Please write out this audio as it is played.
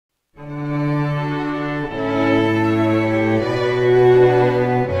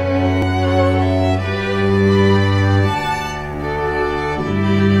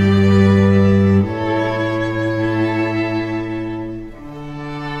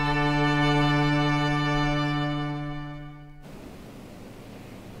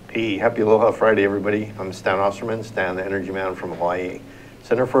Hey, happy Aloha Friday, everybody. I'm Stan Osserman, Stan, the energy man from Hawaii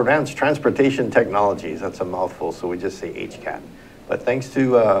Center for Advanced Transportation Technologies. That's a mouthful, so we just say HCAT. But thanks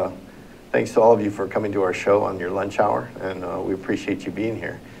to all of you for coming to our show on your lunch hour, and we appreciate you being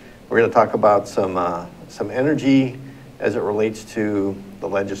here. We're going to talk about some energy as it relates to the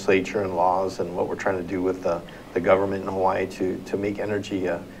legislature and laws and what we're trying to do with the government in Hawaii to make energy,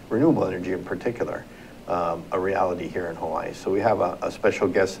 renewable energy in particular, a reality here in Hawaii. So we have a special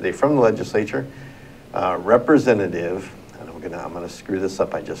guest today from the legislature, Representative, and I'm gonna screw this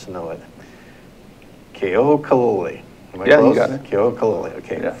up, I just know it, Keohaokalole. Am I close? You got it. Keohaokalole,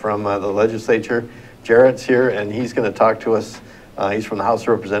 okay. Yeah. From the legislature, Jarrett's here, and he's gonna talk to us. He's from the House of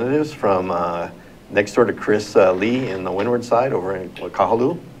Representatives, from next door to Chris Lee in the windward side over in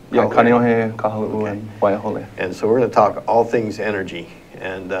Kahaluu. Yeah, Keohaokaloe and Waiahole. And so we're going to talk all things energy.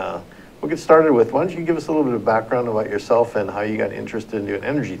 And we'll get started with, why don't you give us a little bit of background about yourself and how you got interested in doing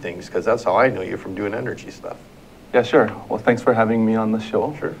energy things, because that's how I know you, from doing energy stuff. Yeah, sure. Well, thanks for having me on the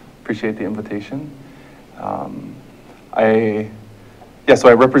show. Sure. Appreciate the invitation. So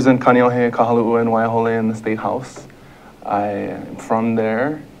I represent Keohaokaloe and Waiahole in the State House. I am from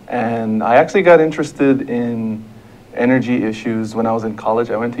there, and I actually got interested in energy issues when I was in college.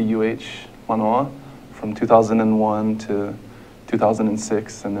 I went to UH Manoa from 2001 to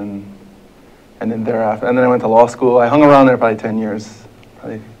 2006, and then thereafter, and then I went to law school. I hung around there probably 10 years.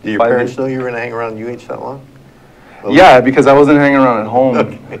 Do your parents know you were going to hang around UH that long? Well, yeah, because I wasn't hanging around at home,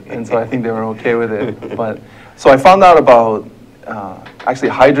 okay. and so I think they were okay with it. But so I found out about actually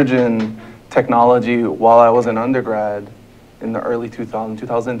hydrogen technology while I was an undergrad in the early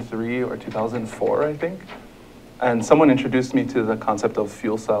 2003 or 2004, I think. And someone introduced me to the concept of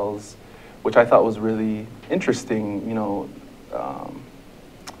fuel cells, which I thought was really interesting. You know,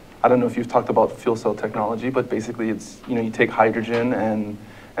 I don't know if you've talked about fuel cell technology, but basically it's, you know, you take hydrogen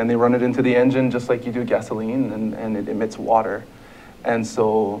and they run it into the engine just like you do gasoline, and it emits water. And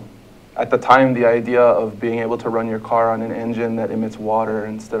so at the time, the idea of being able to run your car on an engine that emits water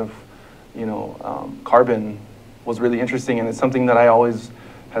instead of, you know, carbon was really interesting, and it's something that I always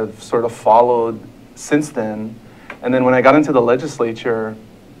have sort of followed since then. And then when I got into the legislature,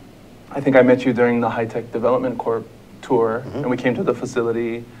 I think I met you during the High Tech Development Corp tour, and we came to the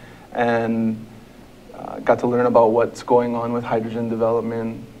facility and got to learn about what's going on with hydrogen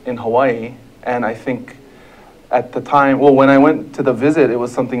development in Hawaii. And I think at the time, well, when I went to the visit, it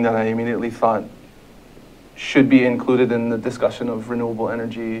was something that I immediately thought should be included in the discussion of renewable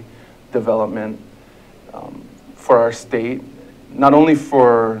energy development for our state, not only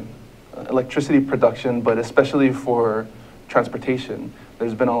for electricity production, but especially for transportation.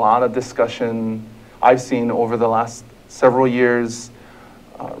 There's been a lot of discussion I've seen over the last several years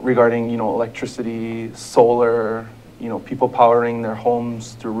regarding, you know, electricity, solar, you know, people powering their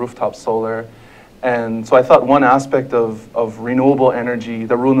homes through rooftop solar. And so I thought one aspect of renewable energy,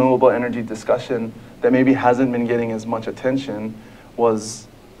 the renewable energy discussion that maybe hasn't been getting as much attention was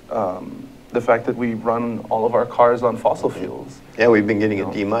the fact that we run all of our cars on fossil fuels. Yeah, we've been getting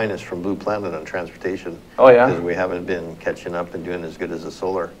a D- from Blue Planet on transportation. Oh, yeah? Because we haven't been catching up and doing as good as the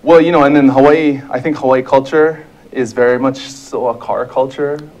solar. Well, you know, and in Hawaii, I think Hawaii culture is very much so a car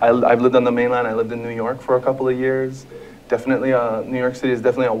culture. I've lived on the mainland. I lived in New York for a couple of years. Definitely, New York City is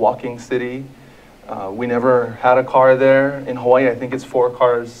definitely a walking city. We never had a car there. In Hawaii, I think it's 4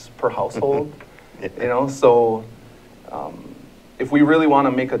 cars per household. Yeah. You know, so if we really want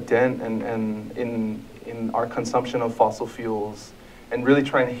to make a dent in our consumption of fossil fuels and really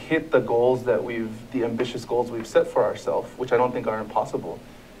try and hit the goals that the ambitious goals we've set for ourselves, which I don't think are impossible,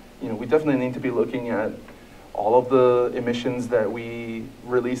 you know, we definitely need to be looking at all of the emissions that we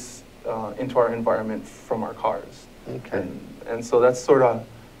release into our environment from our cars. Okay. And so that's sort of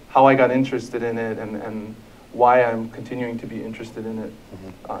how I got interested in it, and why I'm continuing to be interested in it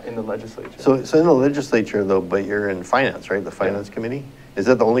in the legislature. So in the legislature, though, but you're in finance, right? The finance committee? Is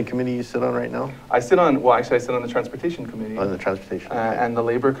that the only committee you sit on right now? I sit on the transportation committee. On the transportation. And the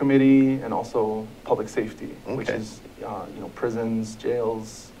labor committee, and also public safety, which Okay. is you know, prisons,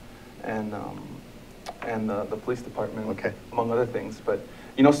 jails, and the police department, Okay. among other things. But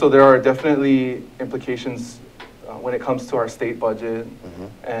you know, so there are definitely implications when it comes to our state budget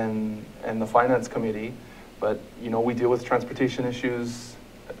and the finance committee. But you know, we deal with transportation issues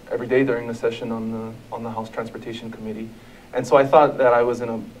every day during the session on the House Transportation Committee. And so I thought that I was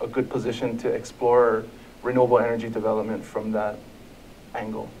in a good position to explore renewable energy development from that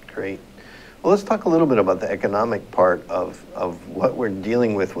angle. Great. Well, let's talk a little bit about the economic part of what we're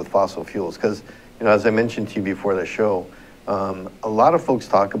dealing with fossil fuels. Because, you know, as I mentioned to you before the show, a lot of folks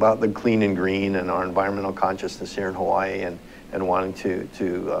talk about the clean and green and our environmental consciousness here in Hawaii, and and wanting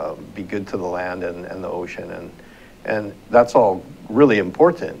to be good to the land and the ocean. And that's all really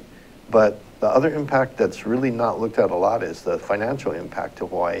important. But the other impact that's really not looked at a lot is the financial impact to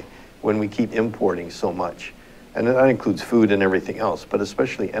Hawaii when we keep importing so much. And that includes food and everything else, but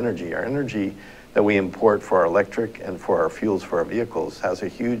especially energy. Our energy that we import for our electric and for our fuels for our vehicles has a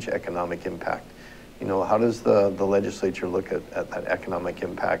huge economic impact. You know, how does the legislature look at that economic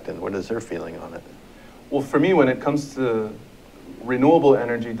impact, and what is their feeling on it? Well, for me, when it comes to renewable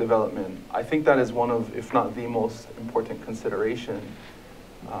energy development, I think that is one of, if not the most important consideration.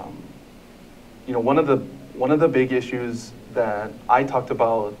 You know, one of the big issues that I talked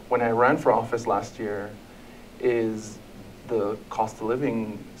about when I ran for office last year is the cost of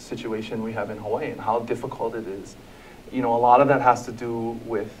living situation we have in Hawaii and how difficult it is. You know, a lot of that has to do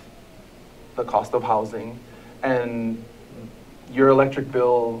with the cost of housing, and your electric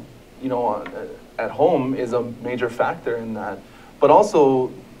bill, you know, at home is a major factor in that. But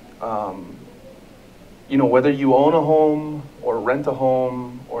also, you know, whether you own a home or rent a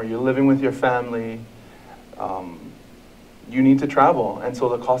home or you're living with your family, you need to travel. And so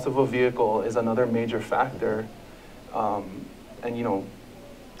the cost of a vehicle is another major factor. And you know,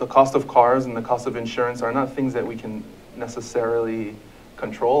 the cost of cars and the cost of insurance are not things that we can necessarily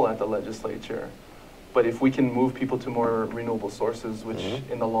control at the legislature. But if we can move people to more renewable sources, which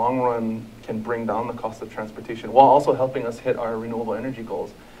in the long run can bring down the cost of transportation while also helping us hit our renewable energy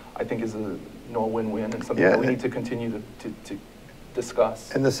goals, I think is a win-win, and something that we need to continue to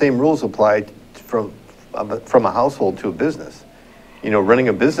discuss. And the same rules apply from a household to a business. You know, running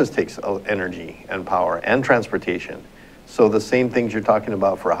a business takes energy and power and transportation. So the same things you're talking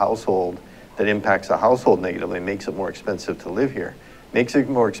about for a household that impacts a household negatively, makes it more expensive to live here, makes it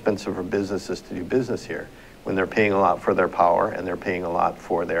more expensive for businesses to do business here when they're paying a lot for their power and they're paying a lot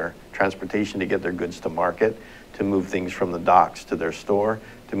for their transportation to get their goods to market, to move things from the docks to their store,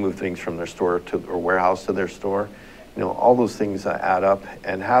 to move things from their store to or warehouse to their store. You know, all those things add up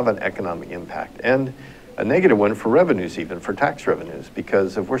and have an economic impact, and a negative one for revenues, even for tax revenues,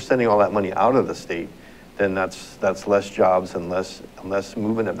 because if we're sending all that money out of the state, then that's less jobs and less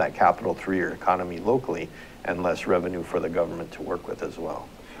movement of that capital through your economy locally, and less revenue for the government to work with as well.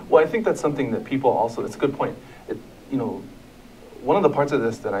 Well, I think that's something that people also, it's a good point. You know, one of the parts of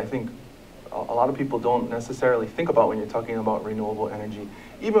this that I think a lot of people don't necessarily think about when you're talking about renewable energy,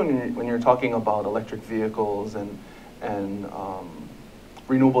 even when you're talking about electric vehicles and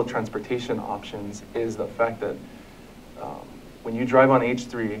renewable transportation options, is the fact that when you drive on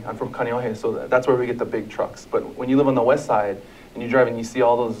H3, I'm from Kaneohe, so that's where we get the big trucks. But when you live on the west side and you drive and you see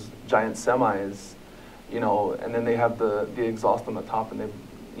all those giant semis, you know, and then they have the exhaust on the top, and they,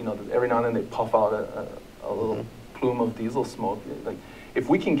 you know, every now and then they puff out a little plume of diesel smoke. Like, if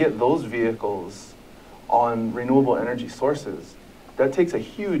we can get those vehicles on renewable energy sources, that takes a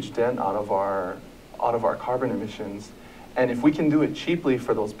huge dent out of our carbon emissions. And if we can do it cheaply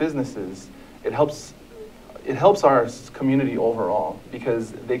for those businesses, it helps our community overall,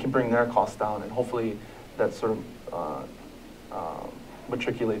 because they can bring their costs down, and hopefully that sort of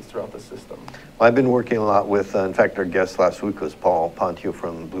matriculates throughout the system. Well, I've been working a lot with, in fact, our guest last week was Paul Pontio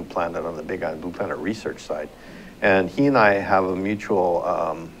from Blue Planet on the Big Island Blue Planet research side. And he and I have a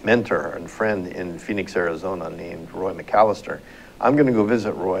mutual mentor and friend in Phoenix, Arizona named Roy McAllister. I'm going to go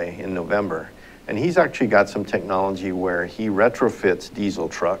visit Roy in November. And he's actually got some technology where he retrofits diesel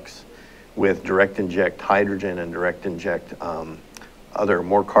trucks with direct inject hydrogen and direct inject other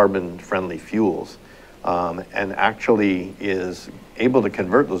more carbon friendly fuels, and actually is able to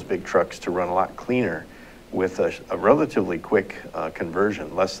convert those big trucks to run a lot cleaner with a relatively quick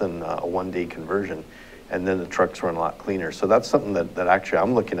conversion, less than a one-day conversion, and then the trucks run a lot cleaner. So that's something that actually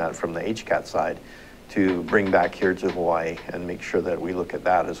I'm looking at from the HCAT side to bring back here to Hawaii and make sure that we look at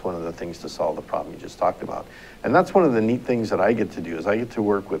that as one of the things to solve the problem you just talked about. And that's one of the neat things that I get to do, is I get to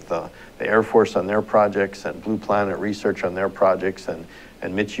work with the Air Force on their projects and Blue Planet Research on their projects, and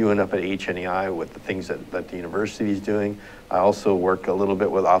Mitch Ewan up at HNEI with the things that the university is doing. I also work a little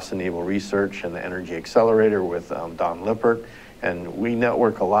bit with Office of Naval Research and the Energy Accelerator with Don Lippert. And we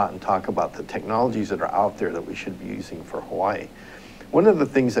network a lot and talk about the technologies that are out there that we should be using for Hawaii. One of the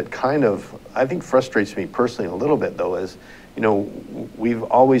things that kind of, I think, frustrates me personally a little bit, though, is, you know, we've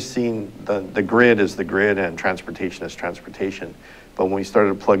always seen the grid as the grid and transportation as transportation. But when we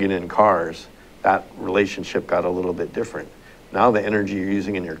started plugging in cars, that relationship got a little bit different. Now the energy you're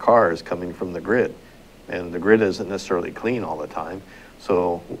using in your car is coming from the grid, and the grid isn't necessarily clean all the time.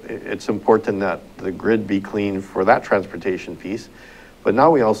 So it's important that the grid be clean for that transportation piece. But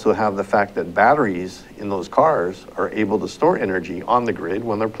now we also have the fact that batteries in those cars are able to store energy on the grid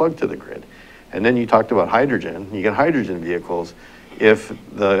when they're plugged to the grid. And then you talked about hydrogen. You get hydrogen vehicles. If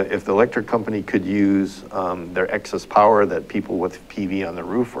the electric company could use their excess power that people with PV on the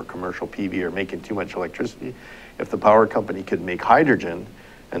roof or commercial PV are making too much electricity, if the power company could make hydrogen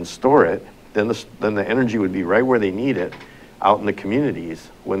and store it, then the energy would be right where they need it, out in the communities.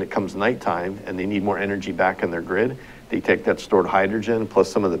 When it comes nighttime and they need more energy back in their grid, they take that stored hydrogen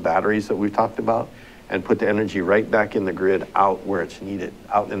plus some of the batteries that we've talked about and put the energy right back in the grid out where it's needed,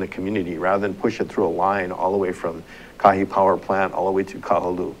 out in the community, rather than push it through a line all the way from Kahi Power Plant all the way to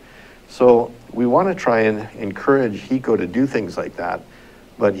Keohaokaloe. So we want to try and encourage HECO to do things like that.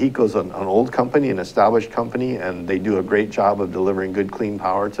 But HECO's an old company, an established company, and they do a great job of delivering good, clean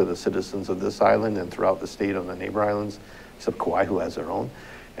power to the citizens of this island and throughout the state on the neighbor islands, except Kauai, who has their own.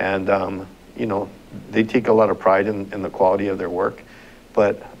 And, you know, they take a lot of pride in the quality of their work.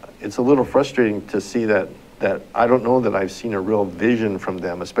 But it's a little frustrating to see that I don't know that I've seen a real vision from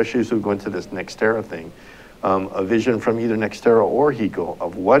them, especially as we go into this NextEra thing, a vision from either NextEra or HECO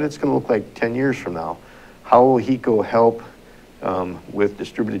of what it's going to look like 10 years from now. How will HECO help with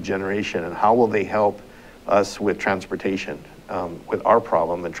distributed generation, and how will they help us with transportation, with our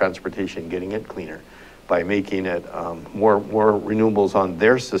problem in transportation, getting it cleaner by making it more renewables on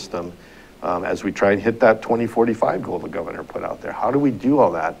their system as we try and hit that 2045 goal the governor put out there. How do we do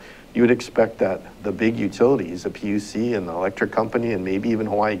all that? You would expect that the big utilities, the PUC and the electric company and maybe even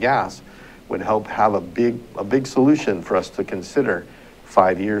Hawaii Gas would help have a big solution for us to consider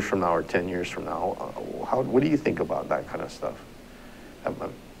 5 years from now or 10 years from now. What do you think about that kind of stuff?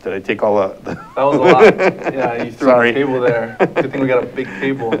 Did I take all the... That was a lot. Yeah, you threw a table there. Good thing we got a big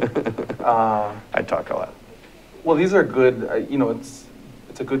table. I talk a lot. Well, these are good. You know, it's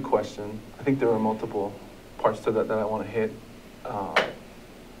a good question. I think there are multiple parts to that I want to hit.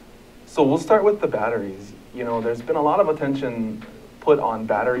 So we'll start with the batteries. You know, there's been a lot of attention put on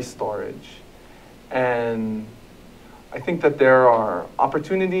battery storage. And I think that there are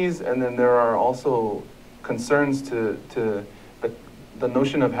opportunities, and then there are also concerns to the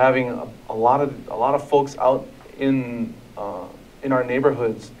notion of having a lot of folks out in our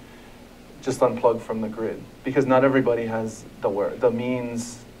neighborhoods just unplugged from the grid, because not everybody has the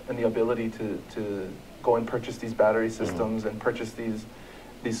means and the ability to go and purchase these battery systems and purchase these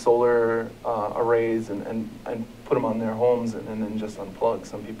solar arrays and put them on their homes and then just unplug.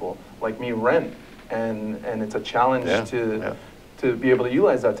 Some people like me rent, and it's a challenge to be able to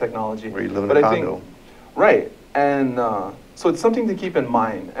utilize that technology. Where you live in a condo. Right, and so it's something to keep in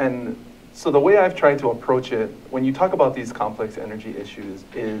mind. And so the way I've tried to approach it when you talk about these complex energy issues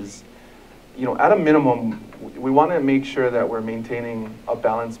is, you know, at a minimum, we want to make sure that we're maintaining a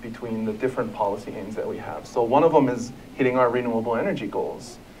balance between the different policy aims that we have. So one of them is hitting our renewable energy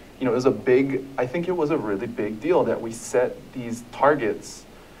goals. You know, I think it was a really big deal that we set these targets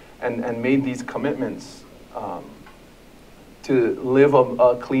and made these commitments to live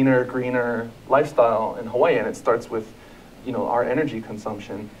a cleaner, greener lifestyle in Hawaii, and it starts with, you know, our energy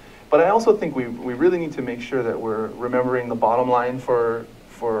consumption. But I also think we really need to make sure that we're remembering the bottom line for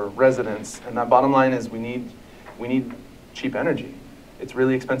residents, and that bottom line is we need cheap energy. It's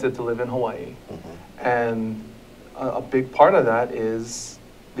really expensive to live in Hawaii, and a big part of that is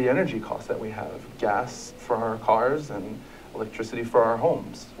the energy costs that we have, gas for our cars and electricity for our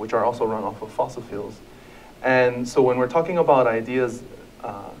homes, which are also run off of fossil fuels. And so when we're talking about ideas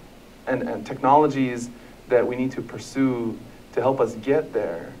and technologies that we need to pursue to help us get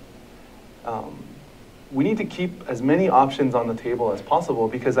there, we need to keep as many options on the table as possible,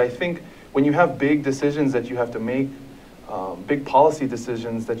 because I think when you have big decisions that you have to make, big policy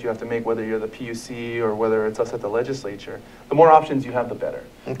decisions that you have to make, whether you're the PUC or whether it's us at the legislature, the more options you have, the better.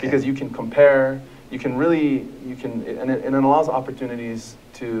 Because you can compare, and it allows opportunities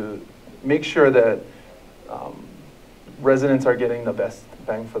to make sure that residents are getting the best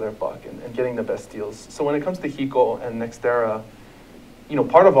bang for their buck and getting the best deals. So when it comes to HECO and NextEra, you know,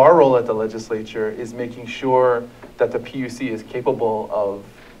 part of our role at the legislature is making sure that the PUC is capable of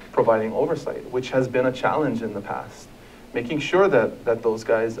providing oversight, which has been a challenge in the past. Making sure that those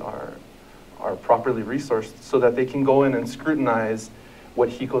guys are properly resourced so that they can go in and scrutinize what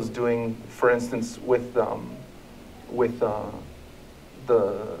HECO's doing, for instance, with the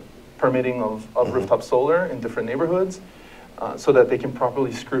permitting of rooftop solar in different neighborhoods, so that they can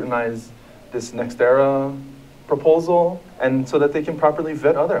properly scrutinize this NextEra proposal, and so that they can properly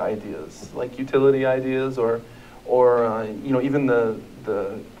vet other ideas, like utility ideas or you know, even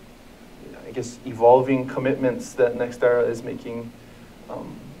the I guess evolving commitments that NextEra is making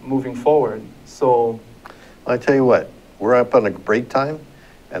moving forward. So I tell you what, we're up on a break time.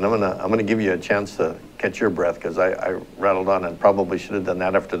 And I'm gonna give you a chance to catch your breath, because I rattled on and probably should have done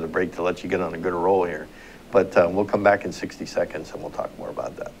that after the break to let you get on a good roll here. But we'll come back in 60 seconds and we'll talk more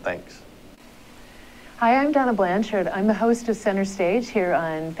about that. Thanks. Hi, I'm Donna Blanchard. I'm the host of Center Stage here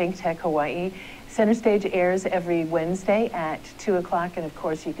on Think Tech Hawaii. Center Stage airs every Wednesday at 2 o'clock, and of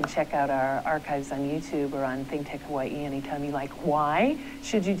course you can check out our archives on YouTube or on Think Tech Hawaii anytime you like. Why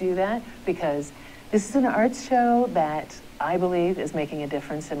should you do that? Because this is an arts show that I believe is making a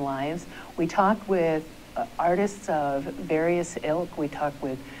difference in lives. We talk with artists of various ilk. We talk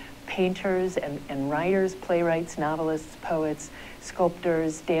with painters and writers, playwrights, novelists, poets,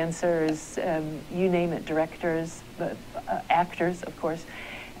 sculptors, dancers, you name it, directors, actors, of course.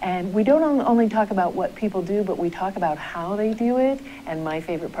 And we don't only talk about what people do, but we talk about how they do it. And my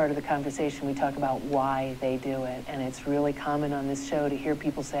favorite part of the conversation, we talk about why they do it. And it's really common on this show to hear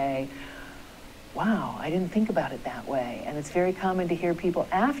people say, wow, I didn't think about it that way. And it's very common to hear people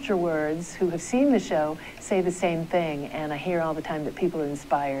afterwards who have seen the show say the same thing. And I hear all the time that people are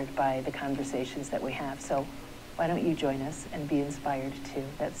inspired by the conversations that we have. So why don't you join us and be inspired too?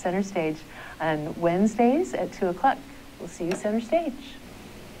 That's Center Stage on Wednesdays at 2 o'clock. We'll see you Center Stage.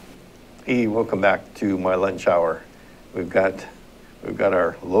 Hey, welcome back to my lunch hour. We've got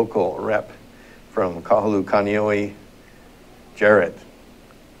our local rep from Keohaokaloe, Jarrett.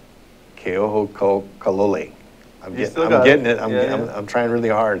 Keohaokaloe. I'm getting it. I'm trying really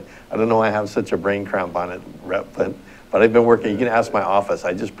hard. I don't know why I have such a brain cramp on it, rep, but I've been working. You can ask my office.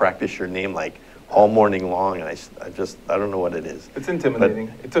 I just practice your name like all morning long, and I don't know what it is. It's intimidating.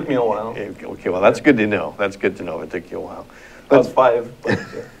 But it took me a while. Okay, well, that's good to know. That's good to know. It took you a while. But I was 5. But,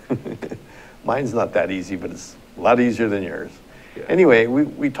 yeah. Mine's not that easy, but it's a lot easier than yours. Yeah. Anyway,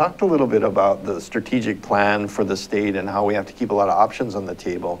 we talked a little bit about the strategic plan for the state and how we have to keep a lot of options on the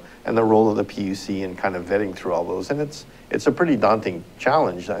table, and the role of the PUC and kind of vetting through all those. And it's a pretty daunting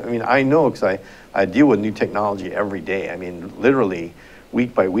challenge. I mean, I know, because I deal with new technology every day. I mean, literally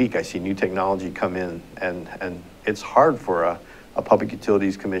week by week, I see new technology come in, and it's hard for a Public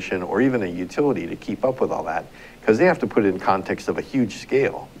Utilities Commission or even a utility to keep up with all that, because they have to put it in context of a huge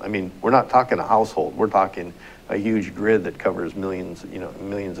scale. I mean, we're not talking a household, we're talking a huge grid that covers millions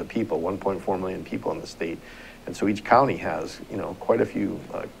of people, 1.4 million people in the state. And so each county has, quite a few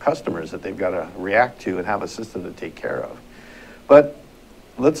customers that they've got to react to and have a system to take care of. But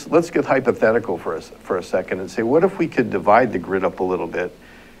let's get hypothetical for a second and say, what if we could divide the grid up a little bit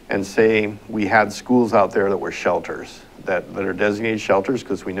and say we had schools out there that were shelters, that are designated shelters,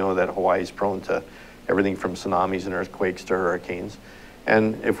 because we know that Hawaii is prone to everything from tsunamis and earthquakes to hurricanes.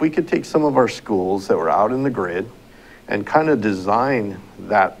 And if we could take some of our schools that were out in the grid and kind of design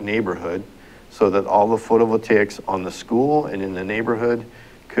that neighborhood so that all the photovoltaics on the school and in the neighborhood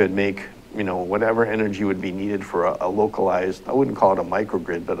could make, whatever energy would be needed for a localized, I wouldn't call it a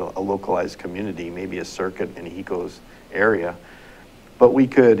microgrid, but a localized community, maybe a circuit in HECO's area. But we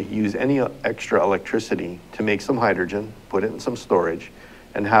could use any extra electricity to make some hydrogen, put it in some storage,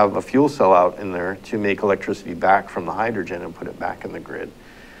 and have a fuel cell out in there to make electricity back from the hydrogen and put it back in the grid.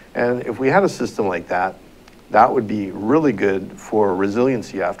 And if we had a system like that, that would be really good for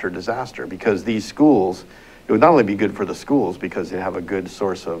resiliency after disaster, because these schools, it would not only be good for the schools because they have a good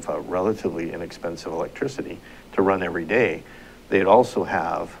source of relatively inexpensive electricity to run every day, they'd also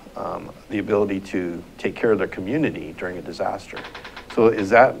have the ability to take care of their community during a disaster. So is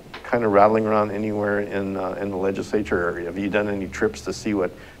that kind of rattling around anywhere in the legislature, or have you done any trips to see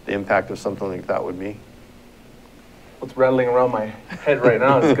what the impact of something like that would be? What's rattling around my head right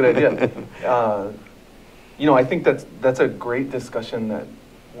now is a good idea. I think that's a great discussion that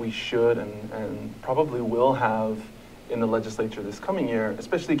we should and probably will have in the legislature this coming year,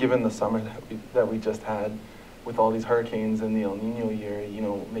 especially given the summer that we just had with all these hurricanes and the El Nino year.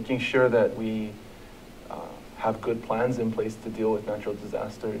 Making sure that we have good plans in place to deal with natural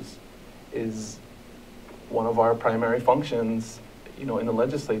disasters is one of our primary functions, in the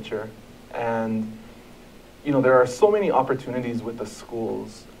legislature. And, there are so many opportunities with the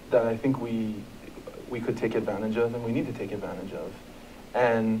schools that I think we could take advantage of, and we need to take advantage of.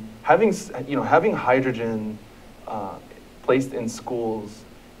 And having hydrogen placed in schools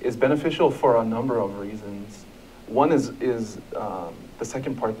is beneficial for a number of reasons. One is the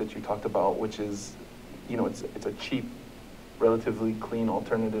second part that you talked about, which is, it's a cheap, relatively clean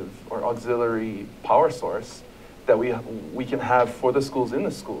alternative or auxiliary power source that we can have for the schools in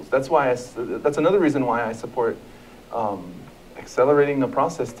the schools. That's another reason why I support accelerating the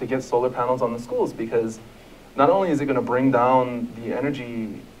process to get solar panels on the schools, because not only is it going to bring down the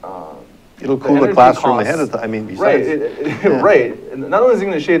energy, it'll cool the classroom ahead of time. I mean, besides, right. And not only is it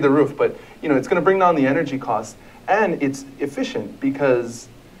going to shade the roof, but it's going to bring down the energy costs, and it's efficient because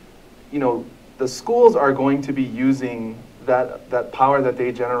you know, the schools are going to be using that power that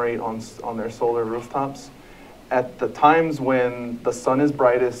they generate on their solar rooftops at the times when the sun is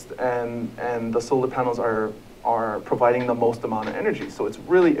brightest and the solar panels are providing the most amount of energy. So it's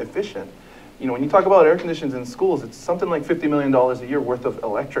really efficient. You know, when you talk about air conditions in schools, it's something like $50 million a year worth of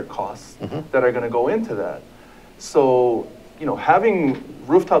electric costs that are going to go into that. So, you know, having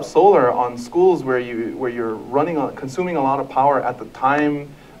rooftop solar on schools where you're consuming a lot of power at the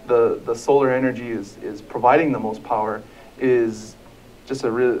time the solar energy is providing the most power is just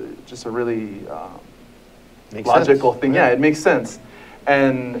a really logical thing. Yeah, it makes sense.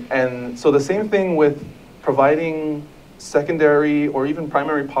 And so the same thing with providing secondary or even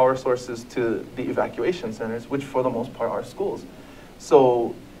primary power sources to the evacuation centers, which for the most part are schools.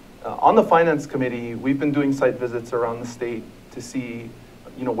 So on the finance committee, we've been doing site visits around the state to see,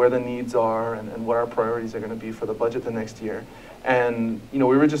 you know, where the needs are and what our priorities are going to be for the budget the next year. And, you know,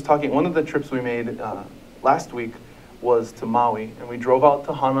 we were just talking, one of the trips we made last week was to Maui, and we drove out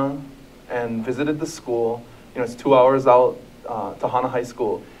to Hana and visited the school. You know, it's 2 hours out to Hana High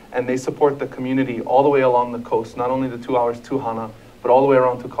School, and they support the community all the way along the coast, not only the 2 hours to Hana, but all the way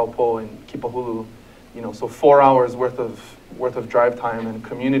around to Kaupo and Kipahulu. You know, so 4 hours worth of drive time, and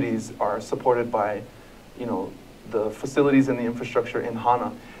communities are supported by, you know, the facilities and the infrastructure in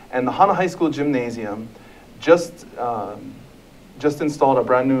Hana. And the Hana High School gymnasium just installed a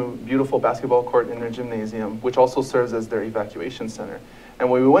brand new, beautiful basketball court in their gymnasium, which also serves as their evacuation center. And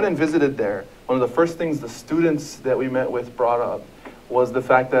when we went and visited there, one of the first things the students that we met with brought up was the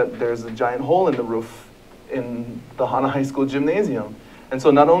fact that there's a giant hole in the roof in the Hana High School gymnasium. And so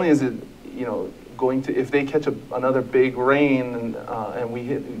not only is it, you know, going to, if they catch another big rain and we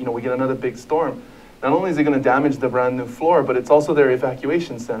get another big storm, not only is it going to damage the brand new floor, but it's also their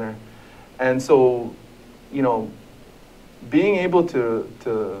evacuation center. And so, you know, being able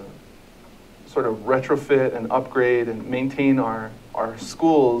to sort of retrofit and upgrade and maintain our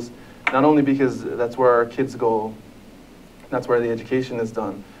schools, not only because that's where our kids go, that's where the education is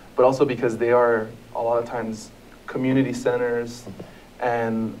done, but also because they are a lot of times community centers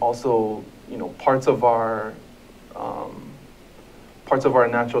and also, you know, parts of our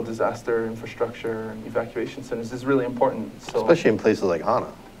natural disaster infrastructure and evacuation centers is really important. So, especially in places like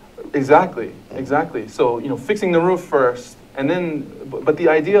Hana. Exactly, exactly. So, you know, fixing the roof first, and then, but the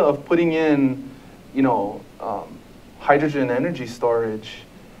idea of putting in, you know, hydrogen energy storage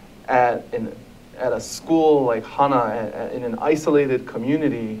at a school like Hana, in an isolated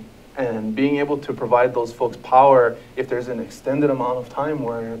community, and being able to provide those folks power if there's an extended amount of time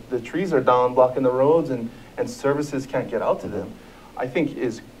where the trees are down blocking the roads and services can't get out to them, I think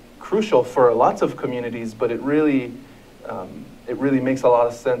is crucial for lots of communities, but it really makes a lot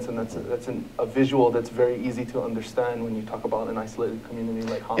of sense, and that's a visual that's very easy to understand when you talk about an isolated community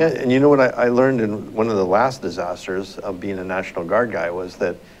like Hana. Yeah, and you know what I learned in one of the last disasters of being a National Guard guy was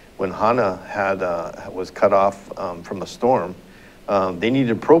that when Hana was cut off from the storm, they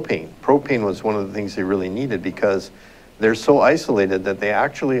needed propane. Propane was one of the things they really needed because they're so isolated that they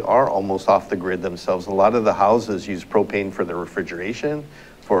actually are almost off the grid themselves. A lot of the houses use propane for their refrigeration,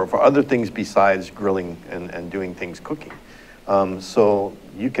 for other things besides grilling and doing things cooking. So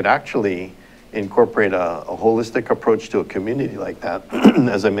you could actually incorporate a holistic approach to a community like that,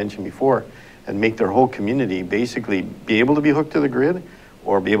 as I mentioned before, and make their whole community basically be able to be hooked to the grid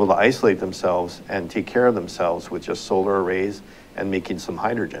or be able to isolate themselves and take care of themselves with just solar arrays and making some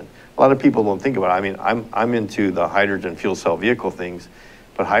hydrogen. A lot of people don't think about it. I mean, I'm into the hydrogen fuel cell vehicle things,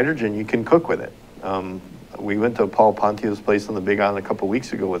 but hydrogen, you can cook with it. We went to Paul Pontio's place on the Big Island a couple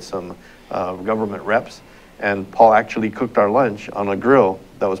weeks ago with some government reps, and Paul actually cooked our lunch on a grill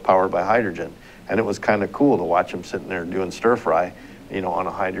that was powered by hydrogen. And it was kind of cool to watch him sitting there doing stir fry, you know, on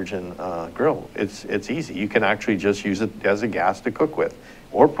a hydrogen grill. It's easy. You can actually just use it as a gas to cook with,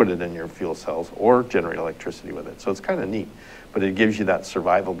 or put it in your fuel cells, or generate electricity with it. So it's kind of neat, but it gives you that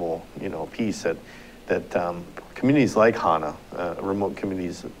survivable, you know, piece that communities like Hana, remote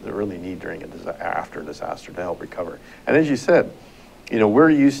communities, that really need during after disaster to help recover. And as you said, you know,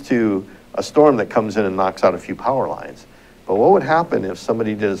 we're used to a storm that comes in and knocks out a few power lines. But what would happen if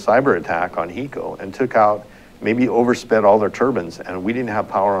somebody did a cyber attack on HECO and took out, maybe oversped all their turbines, and we didn't have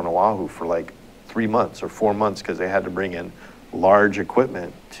power on Oahu for like 3 months or 4 months because they had to bring in large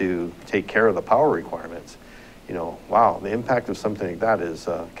equipment to take care of the power requirements? You know, wow, the impact of something like that is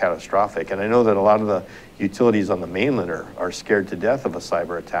catastrophic. And I know that a lot of the utilities on the mainland are scared to death of a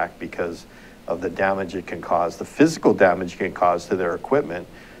cyber attack because of the damage it can cause, the physical damage it can cause to their equipment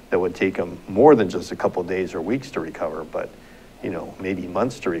that would take them more than just a couple days or weeks to recover, but, you know, maybe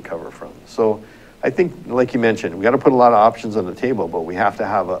months to recover from. So I think, like you mentioned, we got to put a lot of options on the table, but we have to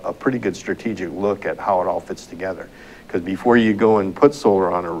have a pretty good strategic look at how it all fits together. Because before you go and put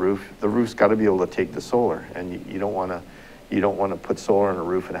solar on a roof, the roof's got to be able to take the solar, and you don't want to put solar on a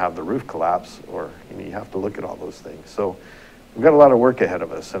roof and have the roof collapse, or you have to look at all those things. So we've got a lot of work ahead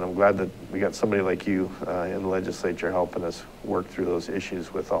of us, and I'm glad that we got somebody like you in the legislature helping us work through those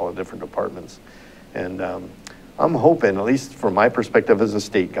issues with all the different departments. And I'm hoping, at least from my perspective as a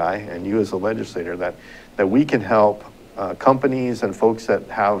state guy and you as a legislator, that we can help companies and folks that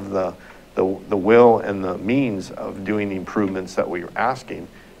have the will and the means of doing the improvements that we're asking,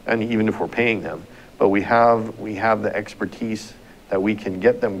 and even if we're paying them, but we have the expertise that we can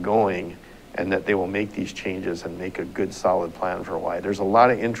get them going, and that they will make these changes and make a good solid plan for why. There's a lot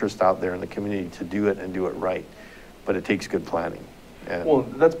of interest out there in the community to do it and do it right, but it takes good planning. And well,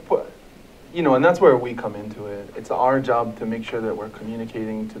 and that's where we come into it. It's our job to make sure that we're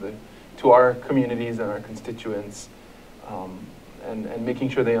communicating to our communities and our constituents, and making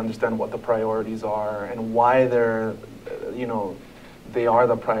sure they understand what the priorities are and why they are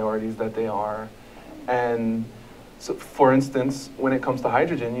the priorities that they are. And so, for instance, when it comes to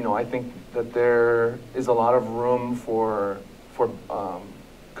hydrogen, I think that there is a lot of room for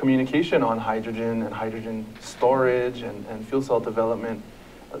communication on hydrogen and hydrogen storage and fuel cell development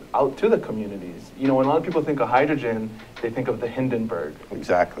out to the communities. When a lot of people think of hydrogen, they think of the Hindenburg.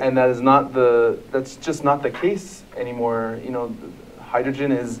 exactly. And that's just not the case anymore.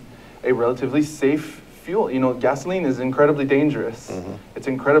 Hydrogen is a relatively safe fuel. Gasoline is incredibly dangerous. Mm-hmm. It's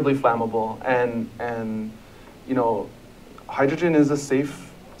incredibly flammable, and hydrogen is a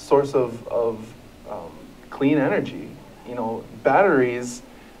safe source of clean energy. Batteries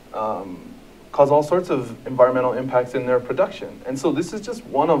cause all sorts of environmental impacts in their production. And so this is just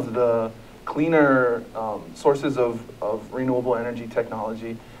one of the cleaner sources of renewable energy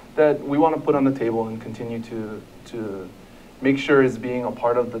technology that we want to put on the table and continue to make sure is being a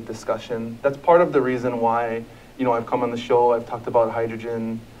part of the discussion. That's part of the reason why, I've come on the show, I've talked about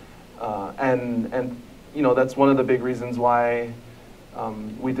hydrogen, and that's one of the big reasons why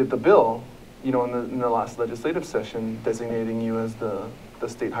we did the bill, in the last legislative session, designating you as the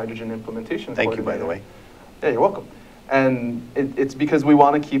state hydrogen implementation Thank you, coordinator. by the way. Yeah, you're welcome. And it's because we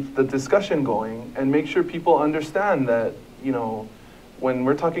want to keep the discussion going and make sure people understand that, when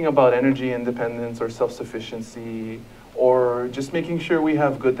we're talking about energy independence or self-sufficiency, or just making sure we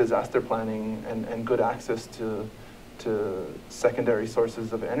have good disaster planning and good access to secondary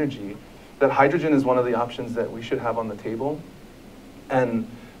sources of energy, that hydrogen is one of the options that we should have on the table. And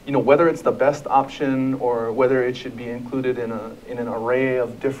whether it's the best option or whether it should be included in an array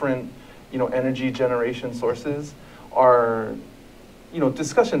of different energy generation sources are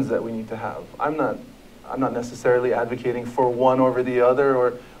discussions that we need to have. I'm not necessarily advocating for one over the other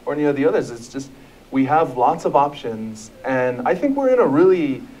or any of the others. It's just we have lots of options, and I think we're in a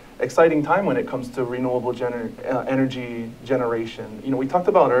really exciting time when it comes to renewable energy generation. We talked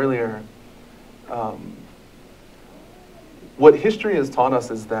about earlier, what history has taught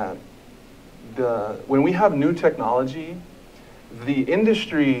us is that when we have new technology, the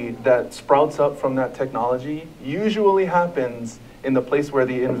industry that sprouts up from that technology usually happens in the place where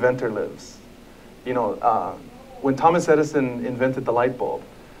the inventor lives. When Thomas Edison invented the light bulb,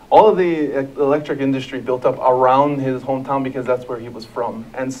 all of the electric industry built up around his hometown because that's where he was from.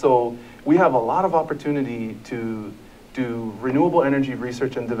 And so we have a lot of opportunity to do renewable energy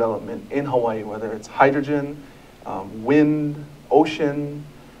research and development in Hawaii, whether it's hydrogen, wind, ocean.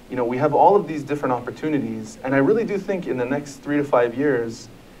 We have all of these different opportunities. And I really do think in the next 3 to 5 years,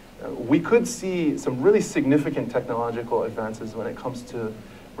 we could see some really significant technological advances when it comes to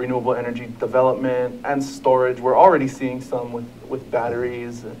renewable energy development and storage. We're already seeing some with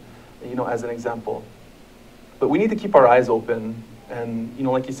batteries, as an example. But we need to keep our eyes open. And,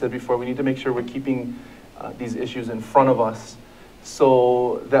 like you said before, we need to make sure we're keeping these issues in front of us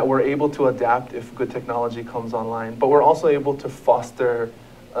so that we're able to adapt if good technology comes online. But we're also able to foster,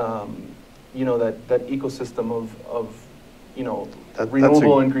 that ecosystem of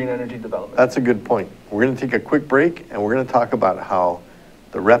renewable and green energy development. That's a good point. We're going to take a quick break, and we're going to talk about how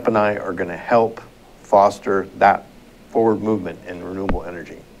the rep and I are going to help foster that forward movement in renewable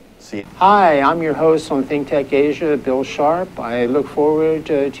energy. See. Hi, I'm your host on Think Tech Asia, Bill Sharp. I look forward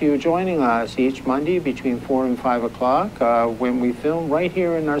to you joining us each Monday between 4 and 5 o'clock when we film right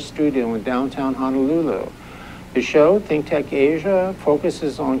here in our studio in downtown Honolulu. The show, Think Tech Asia,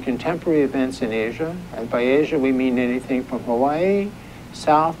 focuses on contemporary events in Asia. And by Asia, we mean anything from Hawaii,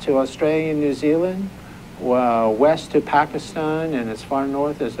 south to Australia and New Zealand, west to Pakistan, and as far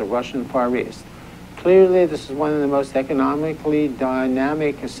north as the Russian Far East. Clearly, this is one of the most economically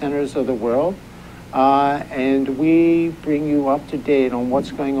dynamic centers of the world. and we bring you up to date on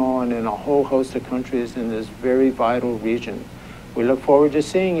what's going on in a whole host of countries in this very vital region. We look forward to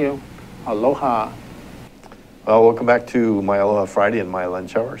seeing you. Aloha. Well, welcome back to My Aloha Friday and My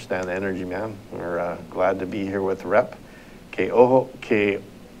Lunch Hour. Stan the Energy Man. We're glad to be here with Rep. Keohaokaloe.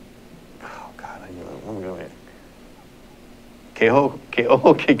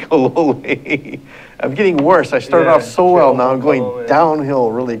 I'm getting worse. I started off so well. Now I'm going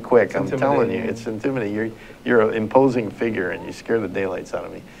downhill really quick. I'm telling you, it's intimidating. You're an imposing figure, and you scare the daylights out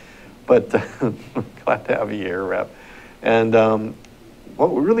of me. But glad to have you here, Rep. And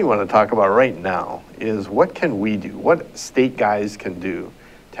what we really want to talk about right now is what can we do? What state guys can do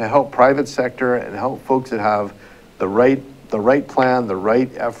to help private sector and help folks that have the right plan, the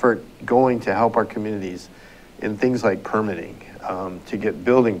right effort going to help our communities in things like permitting, to get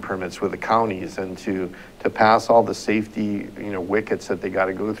building permits with the counties, and to pass all the safety, wickets that they got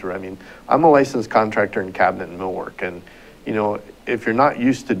to go through. I mean, I'm a licensed contractor in cabinet and millwork, and if you're not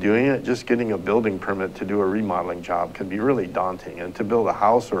used to doing it, just getting a building permit to do a remodeling job can be really daunting. And to build a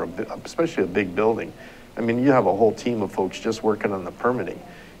house, or especially a big building, I mean, you have a whole team of folks just working on the permitting.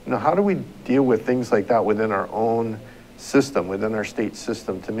 How do we deal with things like that within our own system, within our state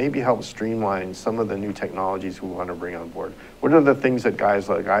system, to maybe help streamline some of the new technologies we want to bring on board? What are the things that guys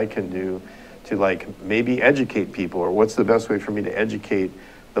like I can do to maybe educate people, or what's the best way for me to educate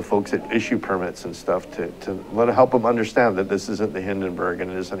the folks that issue permits and stuff to help them understand that this isn't the Hindenburg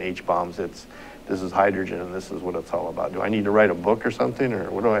and it isn't H-bombs, this is hydrogen and this is what it's all about? Do I need to write a book or something, or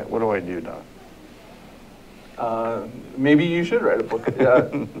what do I do, Don? Maybe you should write a book.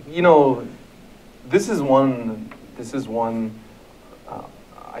 This is one,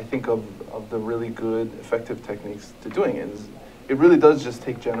 I think, of the really good, effective techniques to doing it. It really does just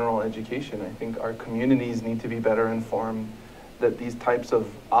take general education. I think our communities need to be better informed that these types of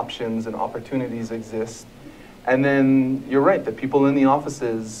options and opportunities exist. And then you're right, the people in the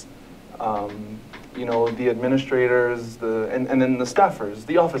offices, the administrators, and then the staffers,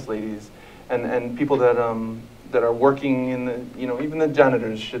 the office ladies, and people that are working in the, even the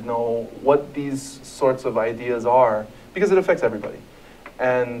janitors should know what these sorts of ideas are, because it affects everybody.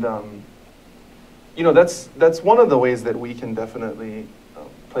 And that's one of the ways that we can definitely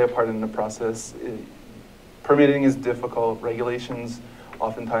play a part in the process. Permitting is difficult. Regulations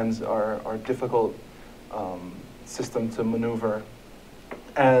oftentimes are difficult system to maneuver.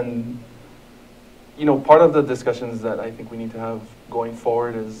 And part of the discussions that I think we need to have going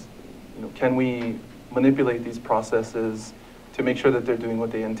forward is, can we manipulate these processes to make sure that they're doing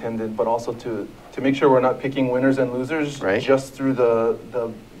what they intended, but also to make sure we're not picking winners and losers just through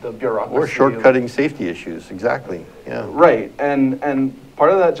the bureaucracy. Or shortcutting safety issues, exactly, yeah. Right, and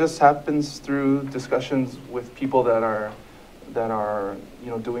part of that just happens through discussions with people that are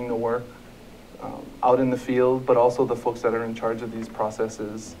doing the work out in the field, but also the folks that are in charge of these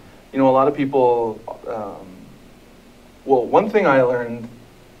processes. A lot of people, one thing I learned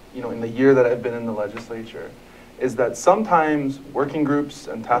in the year that I've been in the legislature is that sometimes working groups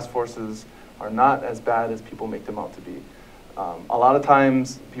and task forces are not as bad as people make them out to be. A lot of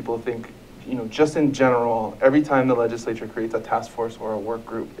times people think, just in general, every time the legislature creates a task force or a work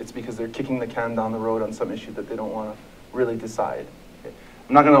group, it's because they're kicking the can down the road on some issue that they don't want to really decide. Okay?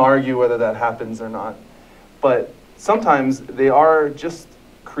 I'm not going to argue whether that happens or not, but sometimes they are just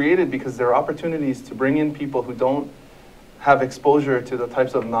created because there are opportunities to bring in people who don't have exposure to the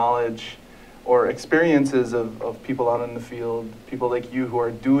types of knowledge or experiences of people out in the field, people like you who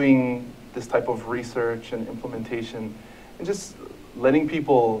are doing this type of research and implementation, and just letting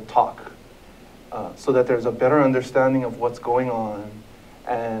people talk so that there's a better understanding of what's going on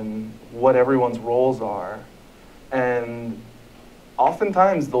and what everyone's roles are. And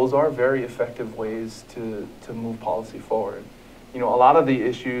oftentimes those are very effective ways to move policy forward. A lot of the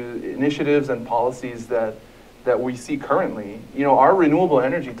initiatives and policies that we see currently, our renewable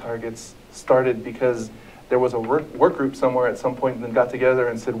energy targets started because there was a work group somewhere at some point and then got together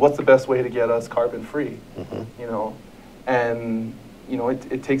and said, what's the best way to get us carbon free? And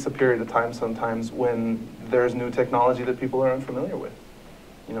it takes a period of time sometimes when there's new technology that people are unfamiliar with,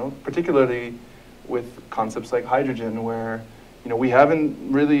 particularly with concepts like hydrogen, where we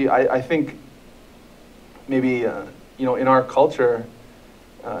haven't really, I think maybe in our culture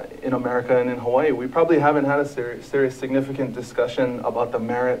in America and in Hawaii, we probably haven't had a serious significant discussion about the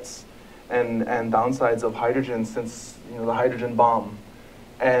merits and downsides of hydrogen since the hydrogen bomb.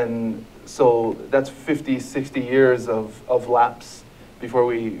 And so that's 50, 60 years of lapse before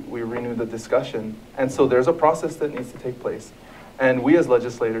we renew the discussion. And so there's a process that needs to take place. And we as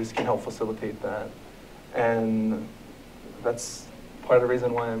legislators can help facilitate that. And that's part of the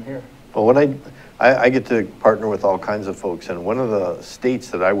reason why I'm here. Well, I get to partner with all kinds of folks, and one of the states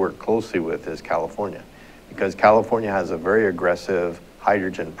that I work closely with is California, because California has a very aggressive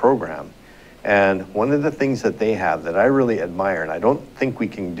hydrogen program. And one of the things that they have that I really admire, and I don't think we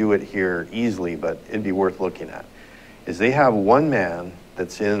can do it here easily, but it'd be worth looking at, is they have one man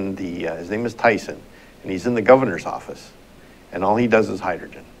that's in the, his name is Tyson, and he's in the governor's office, and all he does is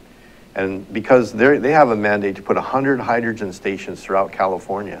hydrogen. And because they have a mandate to put 100 hydrogen stations throughout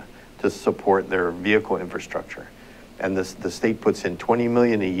California to support their vehicle infrastructure. And the state puts in $20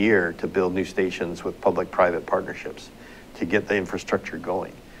 million a year to build new stations with public-private partnerships to get the infrastructure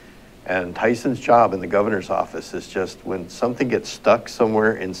going. And Tyson's job in the governor's office is just when something gets stuck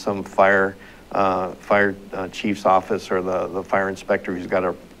somewhere in some fire chief's office or the fire inspector who's got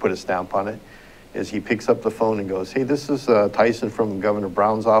to put a stamp on it, is he picks up the phone and goes, hey, this is Tyson from Governor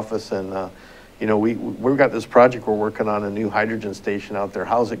Brown's office, and you know, we've got this project, we're working on a new hydrogen station out there.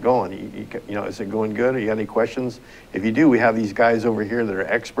 How's it going? You know, is it going good? Or you got any questions? If you do, we have these guys over here that are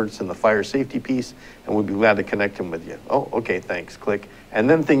experts in the fire safety piece, and we'd be glad to connect them with you. Oh, okay, thanks, click. And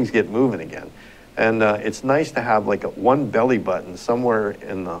then things get moving again. And it's nice to have like one belly button somewhere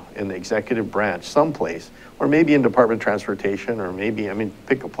in the executive branch, someplace, or maybe in Department of Transportation, or maybe, I mean,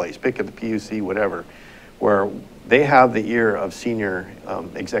 pick a place, pick at the PUC, whatever, where they have the ear of senior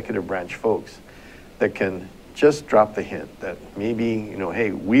executive branch folks that can just drop the hint that maybe, you know,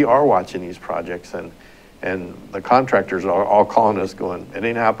 hey, we are watching these projects, and the contractors are all calling us going, it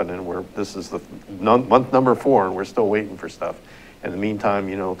ain't happening. This is the month number 4 and we're still waiting for stuff. In the meantime,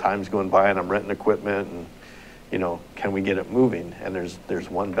 you know, time's going by and I'm renting equipment, and, you know, can we get it moving? And there's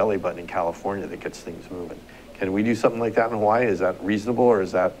one belly button in California that gets things moving. Can we do something like that in Hawaii? Is that reasonable, or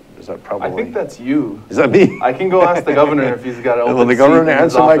is that probably? I think that's you. Is that me? I can go ask the governor if he's got an open Will the governor seat in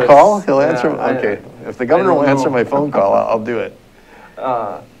his answer my office. call? He'll answer. Yeah, Okay. If the governor will answer my phone call, I'll do it.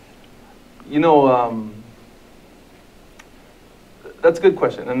 You know, that's a good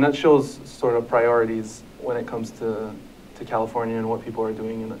question, and that shows sort of priorities when it comes to California and what people are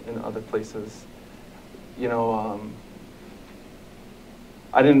doing in other places. You know,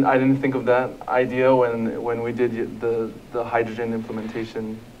 I didn't think of that idea when we did the hydrogen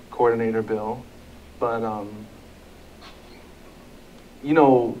implementation coordinator bill, but you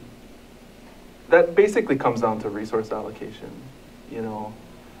know, that basically comes down to resource allocation, you know,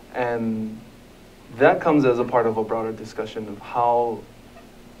 and that comes as a part of a broader discussion of how,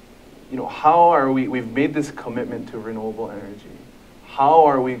 you know, how are we've made this commitment to renewable energy. How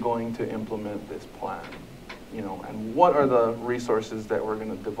are we going to implement this plan? You know, and what are the resources that we're going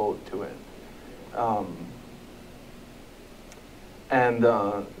to devote to it?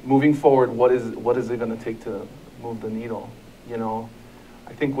 Moving forward, what is it going to take to move the needle? You know,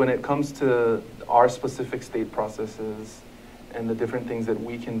 I think when it comes to our specific state processes and the different things that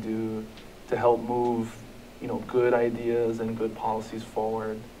we can do to help move, you know, good ideas and good policies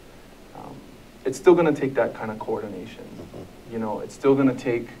forward, it's still going to take that kind of coordination. You know, it's still going to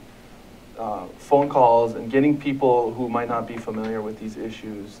take phone calls and getting people who might not be familiar with these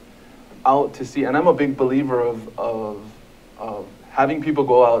issues out to see. And I'm a big believer of having people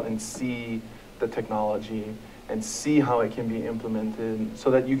go out and see the technology and see how it can be implemented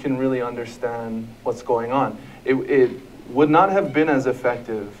so that you can really understand what's going on. It would not have been as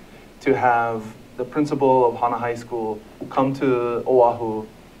effective to have the principal of Hana High School come to Oahu,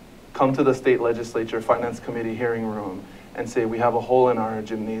 come to the state legislature finance committee hearing room and say, we have a hole in our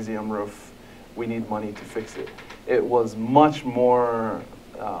gymnasium roof, we need money to fix it. It was much more,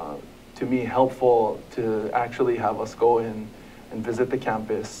 to me, helpful to actually have us go in and visit the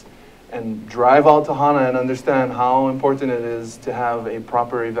campus and drive out to Hana and understand how important it is to have a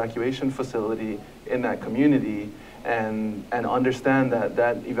proper evacuation facility in that community, and understand that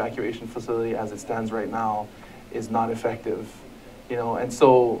that evacuation facility as it stands right now is not effective. You know, and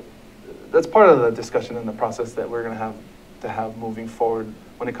so that's part of the discussion and the process that we're going to have moving forward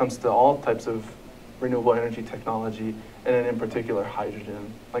when it comes to all types of renewable energy technology, and then in particular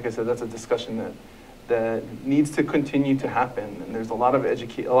hydrogen. Like I said, that's a discussion that needs to continue to happen, and there's a lot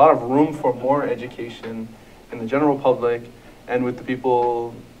of room for more education in the general public and with the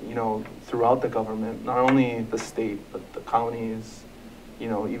people, you know, throughout the government, not only the state but the counties, you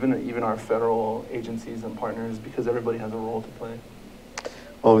know, even our federal agencies and partners, because everybody has a role to play.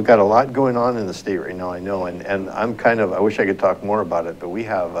 Well, we've got a lot going on in the state right now, I know, and I'm I wish I could talk more about it, but we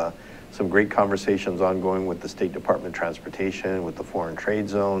have some great conversations ongoing with the State Department of Transportation, with the Foreign Trade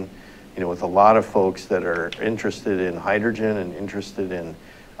Zone, you know, with a lot of folks that are interested in hydrogen and interested in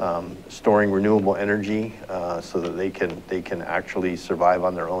storing renewable energy so that they can actually survive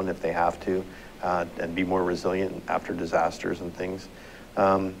on their own if they have to, and be more resilient after disasters and things.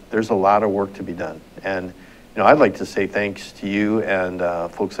 there's a lot of work to be done. And, you know, I'd like to say thanks to you and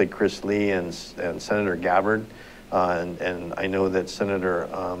folks like Chris Lee and Senator Gabbard. And I know that Senator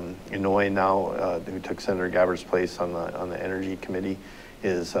Inouye now, who took Senator Gabbard's place on the Energy Committee,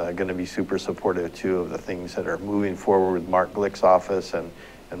 is going to be super supportive too of the things that are moving forward with Mark Glick's office and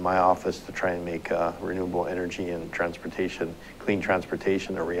my office to try and make renewable energy and transportation, clean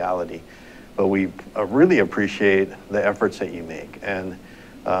transportation, a reality. But we really appreciate the efforts that you make. And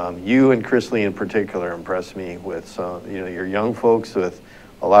you and Chris Lee in particular impressed me with some, you know, you're young folks with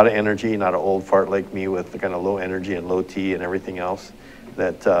a lot of energy, not an old fart like me with the kind of low energy and low T and everything else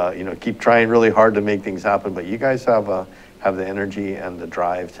that, you know, keep trying really hard to make things happen. But you guys have the energy and the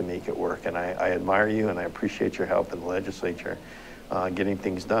drive to make it work. And I admire you, and I appreciate your help in the legislature getting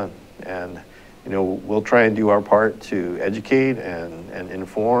things done. And, you know, we'll try and do our part to educate and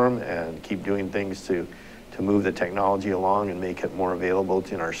inform and keep doing things to move the technology along and make it more available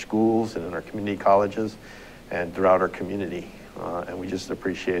in our schools and in our community colleges and throughout our community. And we just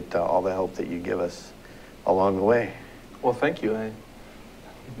appreciate all the help that you give us along the way. Well, thank you.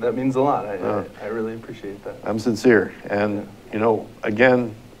 That means a lot. I really appreciate that. I'm sincere. And, you know,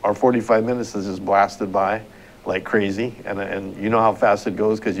 again, our 45 minutes is just blasted by like crazy. And you know how fast it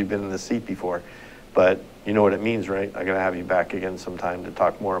goes because you've been in this seat before. But you know what it means, right? I'm going to have you back again sometime to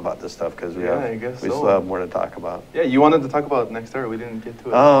talk more about this stuff because we still have more to talk about. Yeah, you wanted to talk about next door. We didn't get to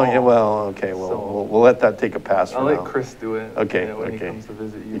it. Oh, yeah, well, okay. Well, we'll let that take a pass for now. I'll let Chris do it. Okay, when okay. he comes to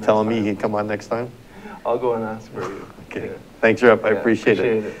visit you. You telling me he'd come on next time? I'll go and ask for you. Okay. Yeah. Thanks, Rep. I appreciate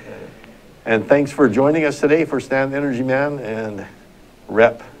it. Yeah. And thanks for joining us today for Stan the Energy Man and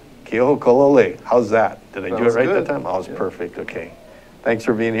Rep Keohakalole. How's that? Did I do it right that time? Oh, it was perfect. Okay. Thanks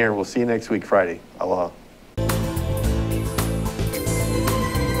for being here. We'll see you next week, Friday. Aloha.